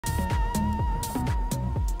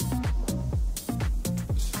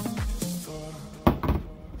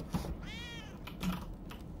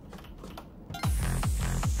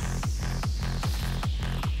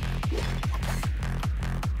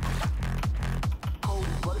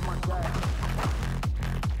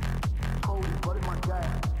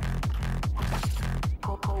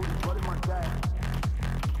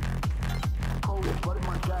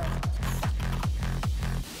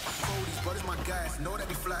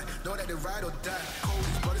fly, know that they ride or die.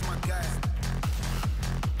 Cody's but it's my guys.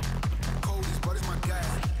 Cody's but it's my guys.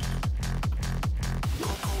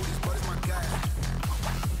 Cody's but it's my guys.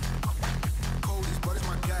 Cody's but it's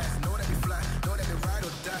my guys. Know that they fly, know that they ride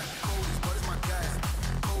or die. Cody's but it's my guys.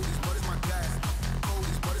 Cody's but it's my guys.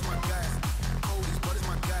 Cody's but it's my guys. Cody's but it's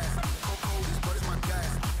my guys. Cody's but it's my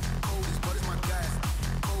guys. Cody's but it's my guys.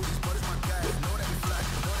 Cody's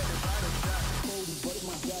but it's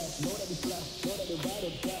my guys. Know that they fly, know that they ride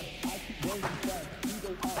or die.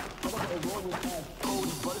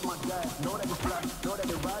 Cody's but it's my guys. Know that they fly, know that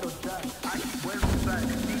they ride or die. I keep running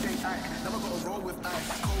fast. You don't act, never gonna roll with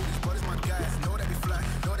ass. Cody's but it's my guys. Know that they fly,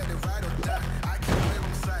 know that they ride or die. I keep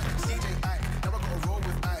wearing fast. DJ act, never gonna roll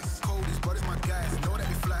with ice. Cody's but it's my guys. Know that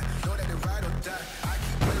they fly, know that they ride or die. I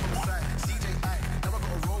keep wearing side. CJ act, never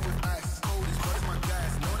gonna roll with ice. Cody's but it's my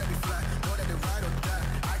guys. Know that they fly, know that they ride or die.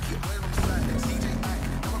 I keep wearing side. CJ act,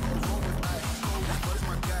 never gonna roll with ice. Cody's but it's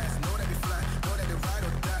my guys. Know that they fly, know that they ride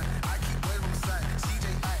or die. I keep wearing side. CJ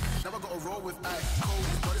act, never gonna roll with ice. Cody's but it's my guys. Know that they fly, know that they ride or die. I keep wearing side. CJ act, never gonna roll with ice.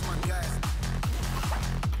 Cody's but it's my guys. Cody's but it's my guys.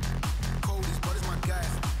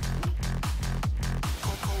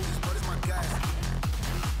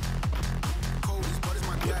 Cody's but it's my guys. Cody's but it's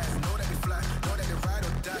my guys. Know that they fly, know that they ride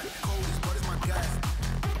or die. Cody's but it's my guys.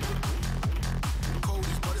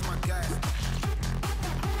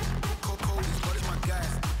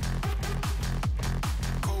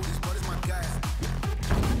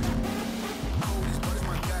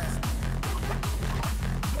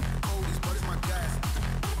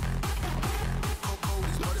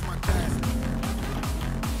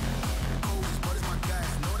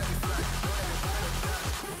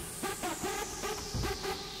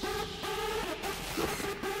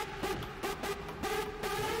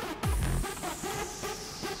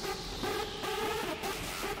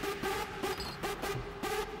 but it's my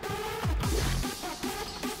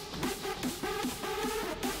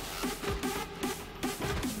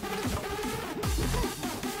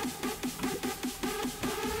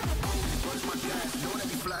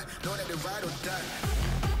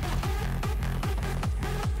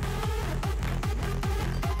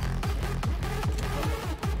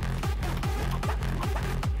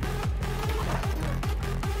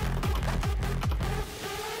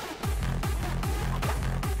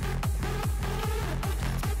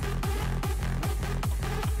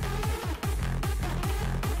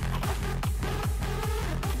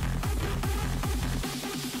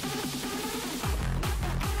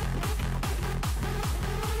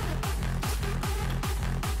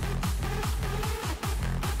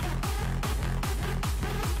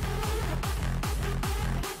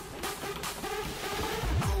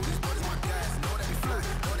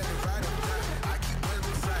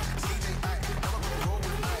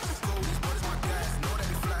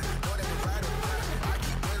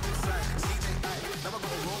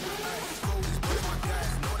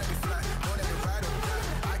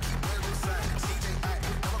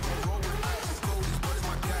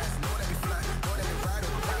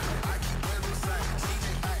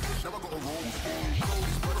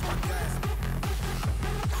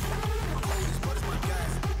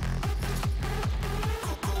it's my guys.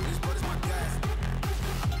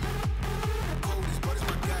 Cody's but it's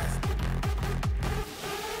my guys.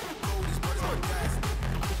 Cody's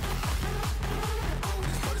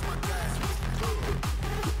but it's my guys.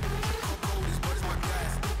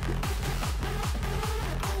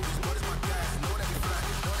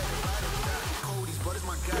 Cody's but it's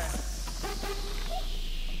my guys.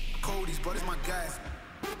 Cody's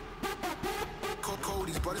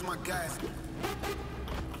but it's my guys.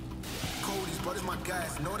 Cody's but it's my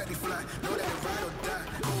guys. Know that they fly, know that they ride or die. Know that they ride or die.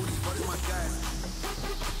 But it's my guys.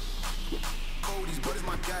 Cody's but it's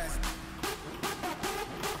my guys.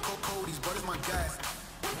 Cody's but it's my guys. Know that they fly, know that they ride or die. Cody's but it's my guys. Cody's but it's my guys. Cody's but it's my guys.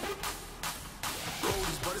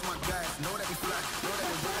 Cody's but it's my guys. Know that they fly, know that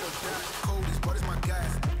they ride or die. Cody's but it's my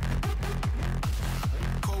guys.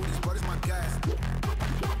 Cody's but it's my guys.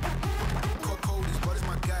 Cody's but it's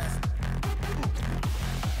my guys.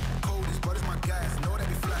 Cody's but it's my guys. Know that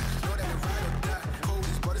they fly, know that they ride or die.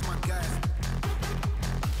 Cody's but it's my guys.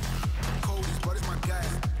 Cody's but it's my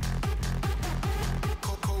guys.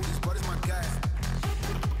 Cody's but it's my guys.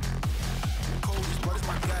 Cody's but it's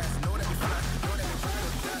my guys. Know that they fly, know that they ride.